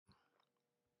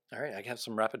All right, I have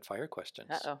some rapid fire questions.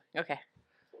 Uh-oh. Okay.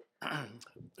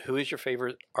 Who is your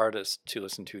favorite artist to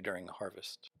listen to during the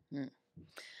harvest?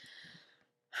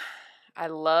 I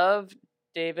love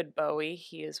David Bowie.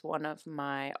 He is one of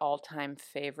my all-time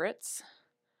favorites.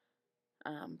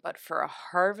 But for a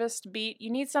harvest beat,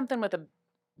 you need something with a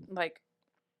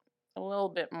little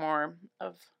bit more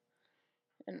of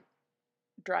an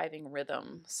driving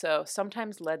rhythm. So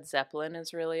sometimes Led Zeppelin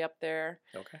is really up there.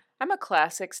 Okay. I'm a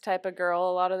classics type of girl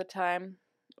a lot of the time.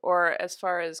 Or as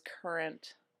far as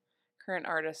current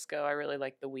artists go, I really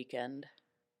like The Weeknd.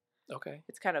 Okay.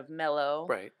 It's kind of mellow,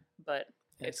 Right. but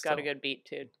And it's got a good beat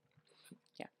too.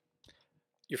 Yeah.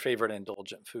 Your favorite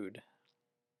indulgent food?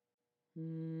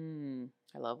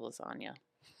 I love lasagna.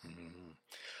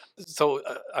 So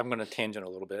I'm going to tangent a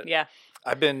little bit. Yeah.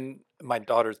 My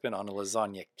daughter's been on a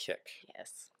lasagna kick.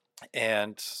 Yes.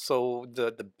 And so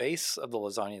the base of the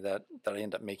lasagna that I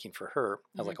end up making for her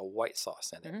has like a white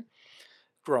sauce in it.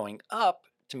 Growing up,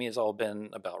 to me, it's all been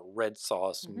about red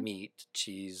sauce, meat,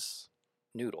 cheese,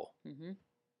 noodle.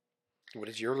 What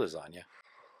is your lasagna?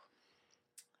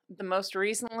 The most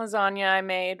recent lasagna I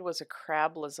made was a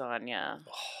crab lasagna. Oh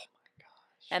my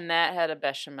gosh. And that had a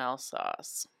bechamel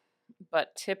sauce.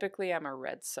 But typically I'm a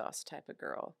red sauce type of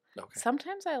girl. Okay.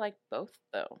 Sometimes I like both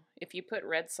though. If you put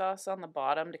red sauce on the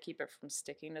bottom to keep it from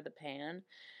sticking to the pan,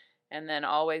 and then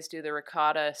always do the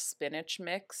ricotta spinach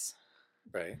mix.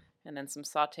 Right. And then some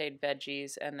sauteed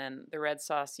veggies, and then the red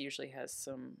sauce usually has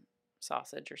some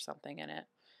sausage or something in it,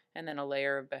 and then a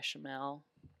layer of bechamel.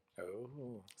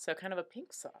 Oh. So kind of a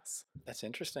pink sauce. That's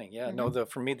interesting. Yeah. No,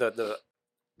 for me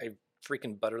I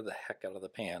freaking butter the heck out of the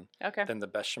pan. Okay. Then the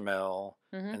bechamel,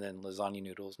 and then lasagna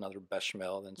noodles, another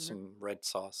bechamel, then some red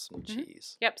sauce and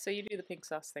cheese. Yep. So you do the pink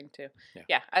sauce thing too. Yeah.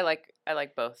 Yeah. I like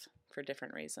both for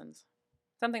different reasons.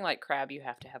 Something like crab, you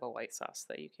have to have a white sauce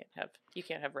that you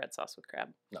can't have red sauce with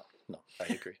crab. No, I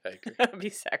agree. That would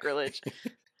be sacrilege.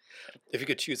 If you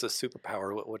could choose a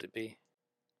superpower, what would it be?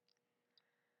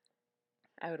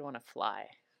 I would want to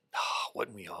fly. Oh,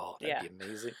 wouldn't we all? That'd Yeah. be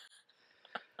amazing.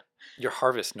 Your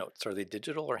harvest notes, are they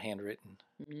digital or handwritten?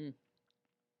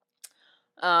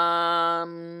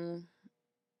 The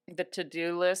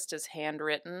to-do list is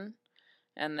handwritten,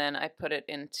 and then I put it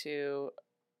into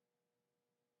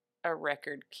a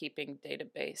record-keeping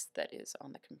database that is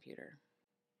on the computer.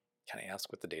 Can I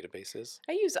ask what the database is?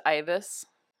 I use Ibis.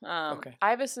 Okay.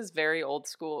 Ibis is very old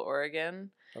school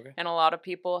Oregon. Okay. And a lot of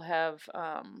people have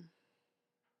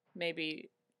maybe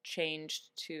changed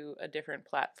to a different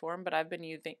platform, but I've been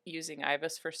using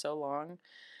Ibis for so long.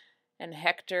 And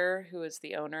Hector, who is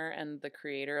the owner and the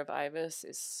creator of Ibis,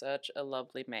 is such a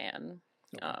lovely man.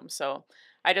 Okay. So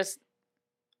I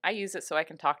use it so I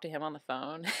can talk to him on the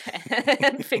phone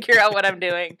and figure out what I'm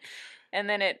doing. And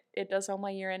then it does all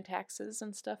my year-end taxes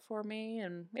and stuff for me,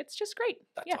 and it's just great.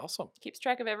 That's awesome. Keeps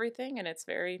track of everything, and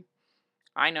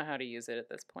I know how to use it at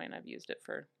this point. I've used it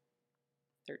for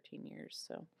 13 years,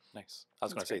 so. Nice. I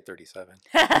was going to say 37.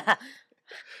 Yeah,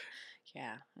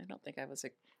 I don't think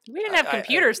we didn't have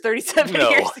computers 37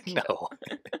 years ago. No.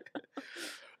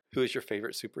 Who is your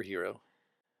favorite superhero?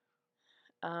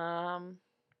 Wonder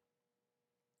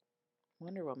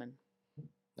Woman.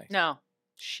 Nice. No,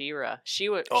 She-Ra.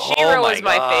 She-Ra was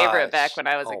my favorite back when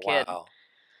I was a kid. Wow.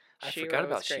 I She-Ra forgot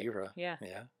about was great. She-Ra. Yeah.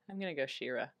 I'm going to go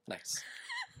She-Ra. Nice.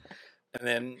 And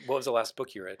then, what was the last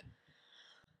book you read?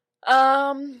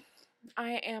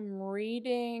 I am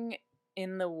reading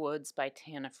In the Woods by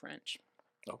Tana French.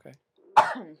 Okay.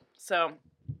 So,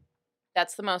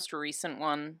 that's the most recent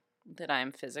one that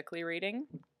I'm physically reading.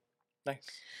 Nice.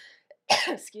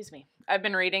 Excuse me. I've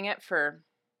been reading it for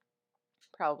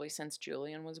probably since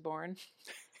Julian was born.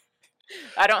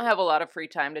 I don't have a lot of free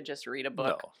time to just read a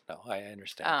book. No, I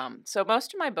understand. So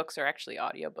most of my books are actually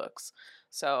audiobooks.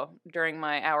 So during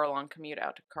my hour-long commute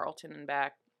out to Carlton and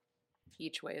back,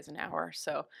 each way is an hour.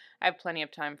 So I have plenty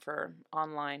of time for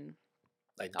online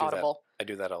Audible. I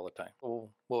do that all the time. Well,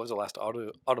 what was the last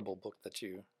Audible book that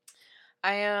you...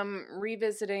 I am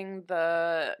revisiting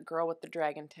the Girl with the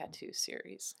Dragon Tattoo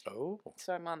series. Oh.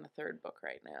 So I'm on the third book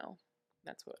right now.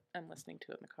 That's what I'm listening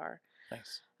to in the car.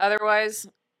 Nice. Otherwise,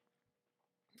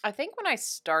 I think when I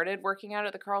started working out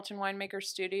at the Carlton Winemaker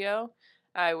Studio,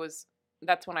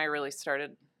 that's when I really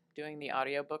started doing the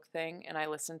audiobook thing, and I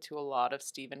listened to a lot of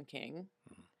Stephen King.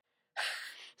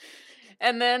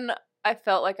 And then I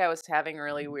felt like I was having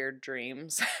really weird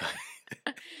dreams.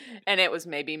 And it was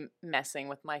maybe messing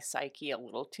with my psyche a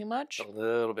little too much. A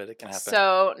little bit, it can happen.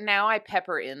 So now I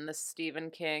pepper in the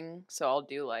Stephen King. So I'll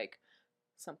do like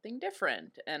something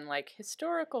different and like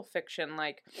historical fiction,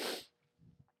 like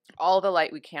All the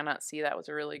Light We Cannot See. That was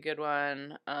a really good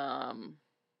one. And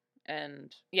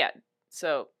And yeah,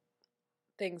 so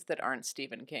things that aren't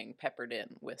Stephen King peppered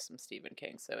in with some Stephen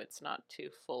King, so it's not too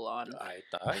full on I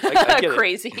get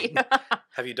crazy. it.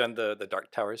 Have you done the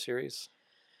Dark Tower series?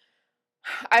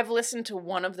 I've listened to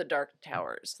one of the Dark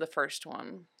Towers, the first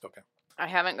one. Okay. I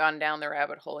haven't gone down the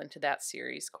rabbit hole into that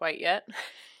series quite yet.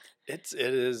 It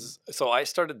is. So I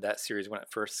started that series when it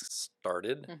first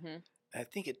started. Mm-hmm. I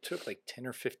think it took like 10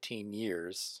 or 15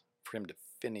 years for him to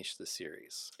finish the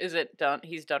series. Is it done?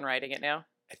 He's done writing it now?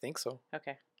 I think so.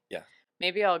 Okay. Yeah.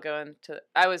 Maybe I'll go into...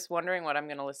 I was wondering what I'm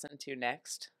going to listen to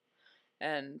next.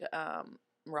 And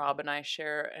Rob and I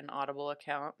share an Audible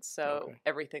account. So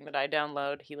everything that I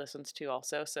download, he listens to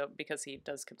also. So because he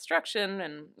does construction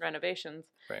and renovations,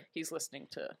 he's listening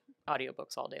to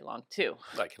audiobooks all day long too.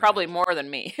 Probably more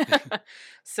than me.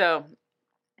 So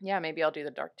yeah, maybe I'll do the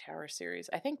Dark Tower series.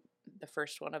 I think the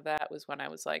first one of that was when I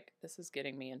was like, this is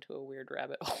getting me into a weird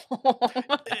rabbit hole.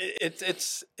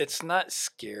 It's not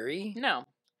scary. No.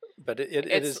 But it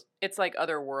is. It's like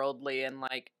otherworldly and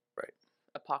like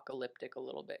apocalyptic a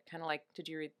little bit. Kind of like, did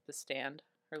you read The Stand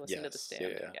or listen to The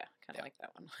Stand? Yeah, kind of like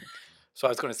that one. So I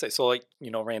was going to say, so like,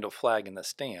 Randall Flagg in The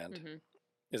Stand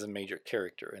is a major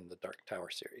character in the Dark Tower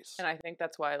series. And I think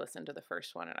that's why I listened to the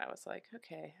first one and I was like,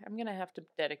 okay, I'm going to have to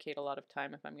dedicate a lot of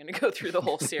time if I'm going to go through the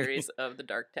whole series of the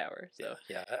Dark Tower. So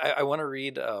Yeah. I want to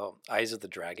read Eyes of the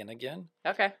Dragon again.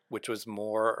 Okay. Which was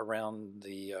more around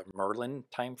the Merlin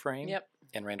time frame. Yep.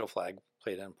 And Randall Flagg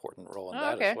played an important role in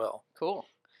that as well. Cool.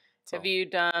 So. Have you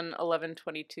done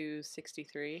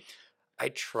 11/22/63? I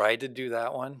tried to do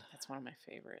that one. That's one of my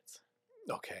favorites.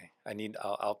 Okay,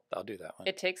 I'll do that one.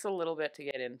 It takes a little bit to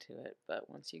get into it, but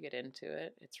once you get into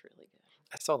it, it's really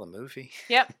good. I saw the movie.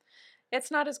 Yep, it's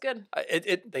not as good.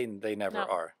 They never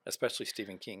are, especially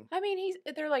Stephen King. I mean,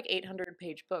 they're like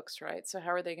 800-page books, right? So how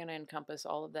are they going to encompass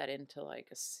all of that into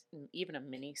like even a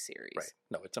mini series? Right.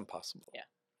 No, it's impossible. Yeah,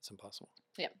 it's impossible.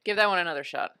 Yeah, give that one another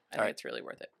shot. I think it's really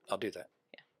worth it. I'll do that.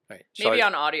 Right. Maybe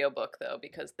on audiobook though,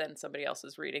 because then somebody else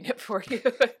is reading it for you.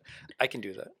 I can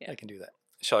do that. Yeah. I can do that.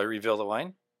 Shall I reveal the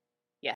wine?